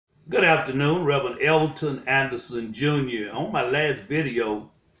Good afternoon, Reverend Elton Anderson Jr. On my last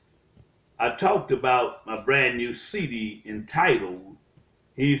video, I talked about my brand new CD entitled,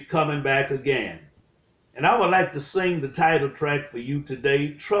 He's Coming Back Again. And I would like to sing the title track for you today,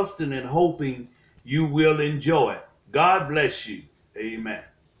 trusting and hoping you will enjoy it. God bless you. Amen.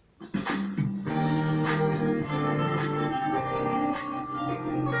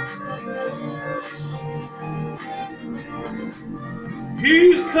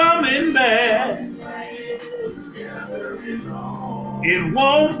 He's coming back. It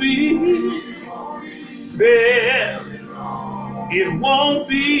won't be fair. It won't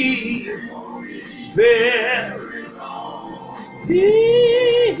be fair.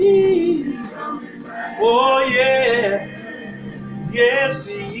 Oh yeah, yes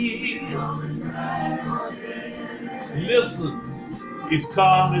he is. Listen, he's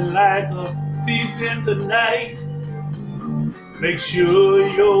coming like a thief in the night. Make sure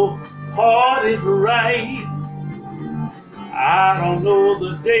your heart is right. I don't know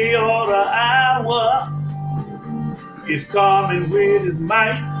the day or the hour. He's coming with his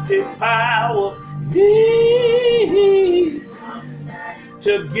mighty power.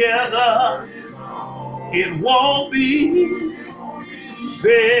 Together, it won't be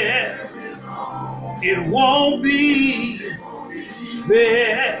fair. It won't be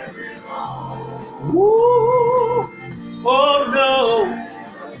fair. Woo. Oh no,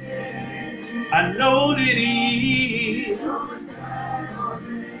 I know that he is.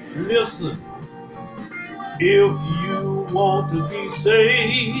 Listen, if you want to be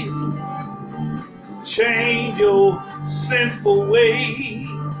saved, change your sinful ways.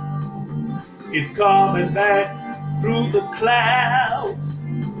 He's coming back through the clouds.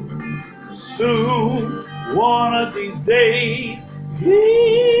 Soon, one of these days,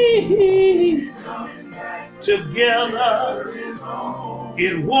 together,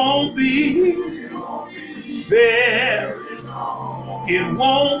 it won't be fair. It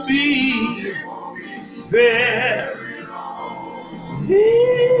won't be fair.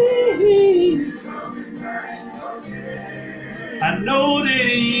 I know that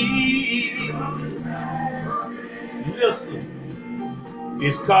he, listen,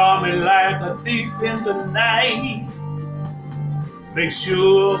 he's coming like a thief in the night. Make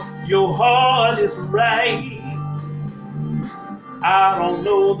sure your heart is right. I don't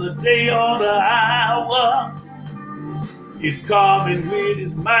know the day or the hour. He's coming with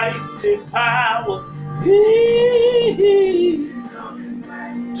his mighty power.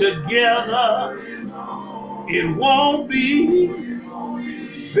 Together, it won't be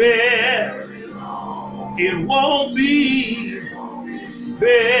fair. It won't be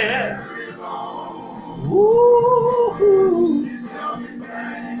fair. Ooh.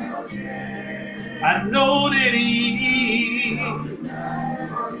 I know that he,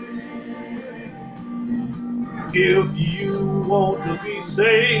 if you want to be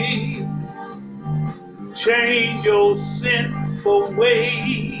saved, change your sinful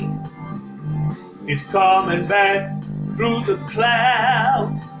ways. He's coming back through the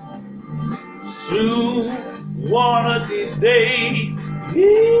clouds. Soon, one of these days,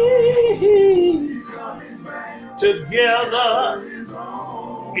 together,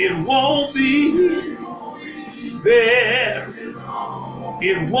 it won't be fair.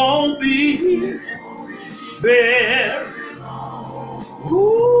 It won't be fair.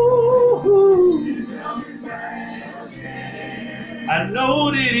 Ooh. I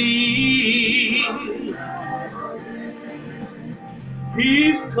know that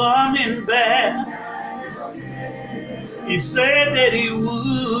he's coming back. He said that he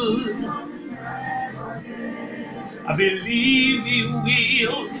would. I believe he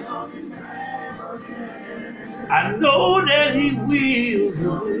will. I know that he will.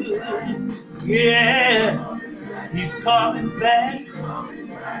 Yeah, he's coming back.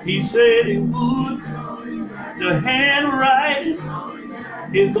 He said he would. The handwriting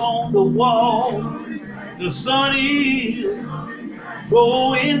is on the wall. The sun is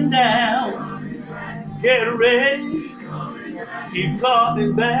going down. Get ready. He's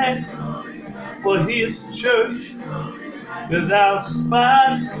coming back for his church without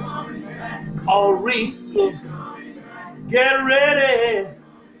spot or wrinkle. Get ready.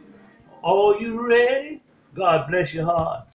 Are you ready? God bless your hearts.